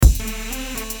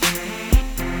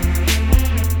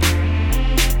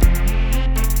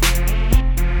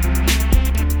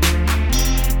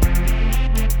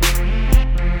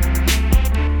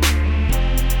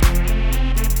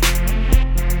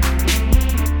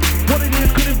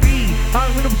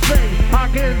I'm gonna say, I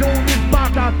can't do this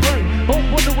mock I play.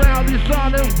 Open around this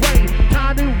on the way.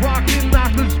 Time to rock it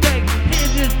like a snake. In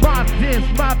this box, this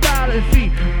my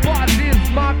fallacy. But this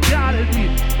my reality.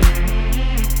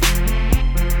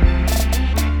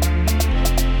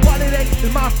 What it ain't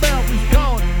in my felt is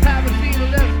gone. Haven't seen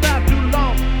it, that's not too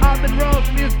long. I've been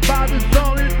roasting this by the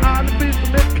zone. And I've been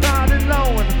some kind of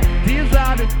low.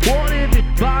 Decided, wanted it,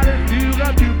 but you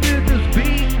got to feel this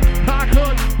beat. I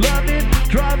could love it,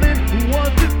 drumming,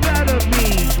 what's it better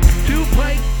mean? To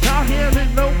play, I hear it,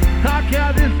 no, I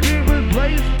got this game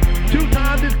replaced. 2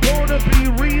 times it's gonna be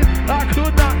real, I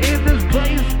could not in this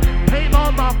place. Paint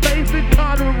on my face and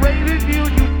concentrated you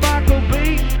Michael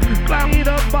B. Cloudy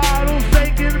the bottle,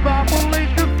 shaking my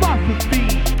Lincoln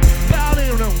philosophy.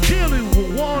 Bounding on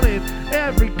killing wanted,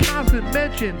 every constant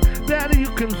mention that you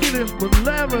consider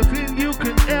everything you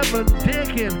can ever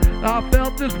think in. I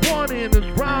felt this one in this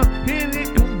rhyme, and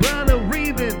it combined a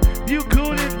reason. You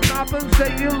couldn't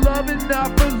compensate your love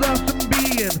enough for us to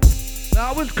be in.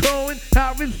 I was going,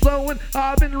 I've been slowing,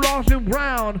 I've been lost and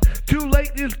round. Too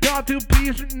late, it's got to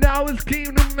pieces, now it's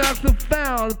kingdom master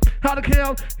found. How to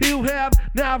count you have,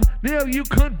 now you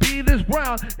could be this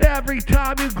brown. Every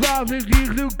time you gloss it,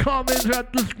 you do comments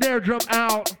at the snare drum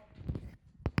out.